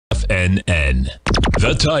TFNN,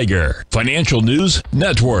 the Tiger Financial News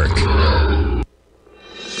Network.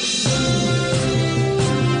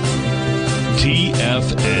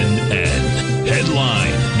 TFNN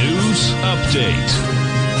Headline News Update.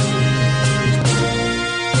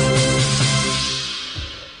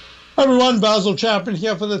 Everyone, Basil Chapman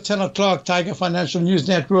here for the 10 o'clock Tiger Financial News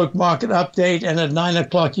Network market update. And at 9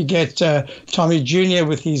 o'clock, you get Tommy Jr.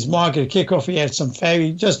 with his market kickoff. He had some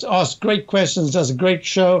he just asked great questions, does a great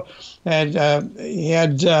show. And he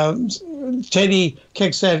had Teddy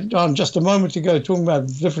Kicks on just a moment ago talking about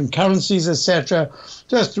different currencies, etc.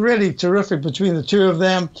 Just really terrific between the two of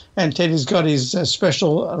them. And Teddy's got his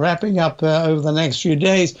special wrapping up over the next few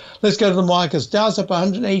days. Let's go to the markets. Dow's up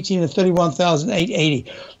 118 at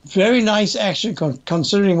 31,880. Very nice action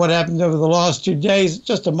considering what happened over the last 2 days.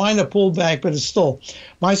 Just a minor pullback, but it's still.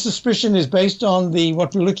 My suspicion is based on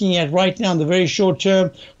what we're looking at right now in the very short term.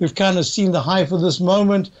 We've kind of seen the high for this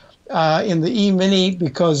moment in the E-mini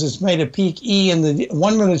because it's made a peak E in the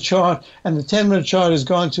 1 minute chart, and the 10-minute chart has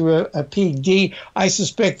gone to a peak D. I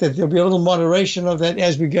suspect that there'll be a little moderation of that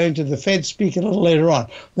as we go into the Fed speak a little later on.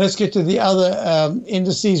 Let's get to the other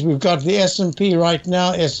indices. We've got the S&P right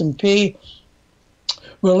now. S&P.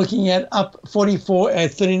 We're looking at up 44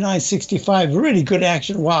 at 39.65. Really good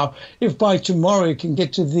action. Wow. If by tomorrow it can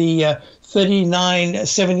get to the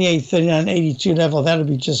 39.78, 39.82 level, that'll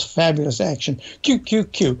be just fabulous action.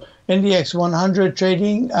 QQQ. NDX 100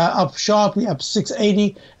 trading up sharply, up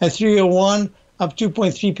 680 at 301. Up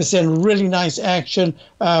 2.3%, really nice action.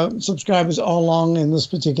 Subscribers all along in this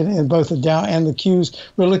particular, in both the Dow and the Qs.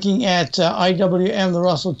 We're looking at IWM, the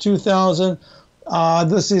Russell 2000.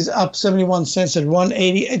 This is up 71 cents at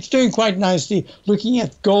 180. It's doing quite nicely. Looking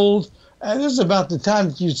at gold, this is about the time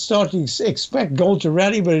that you start to expect gold to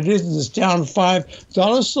rally, but it isn't. It's down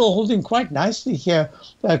 $5. Still holding quite nicely here,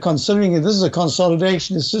 considering this is a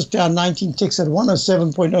consolidation. It's just down 19 ticks at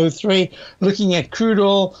 107.03. Looking at crude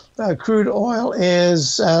oil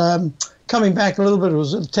is coming back a little bit. It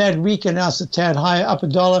was a tad weaker, now it's a tad higher, up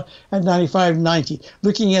 $1 at 95.90.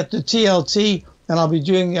 Looking at the TLT, and I'll be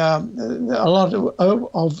doing a lot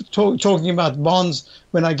of talking about bonds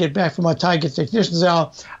when I get back from my Tiger Technicians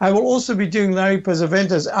Hour. I will also be doing Larry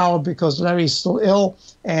Pesavento's hour because Larry's still ill,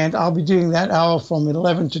 and I'll be doing that hour from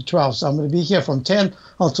 11 to 12. So I'm going to be here from 10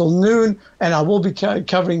 until noon, and I will be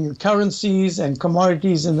covering currencies and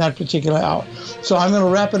commodities in that particular hour. So I'm going to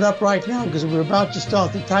wrap it up right now because we're about to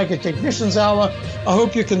start the Tiger Technicians Hour. I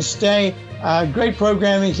hope you can stay. Great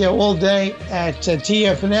programming here all day at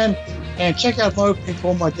TFNN. And check out my opening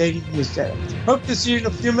for my daily newsletter. Hope to see you in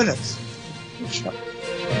a few minutes. Good show.